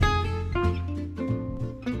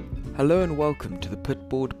Hello and welcome to the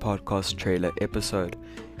Pitboard Podcast trailer episode.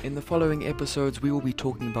 In the following episodes, we will be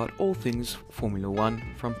talking about all things Formula One,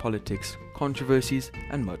 from politics, controversies,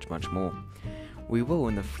 and much more. We will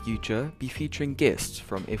in the future be featuring guests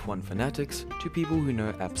from F1 fanatics to people who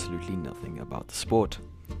know absolutely nothing about the sport.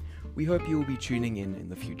 We hope you will be tuning in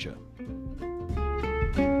the future.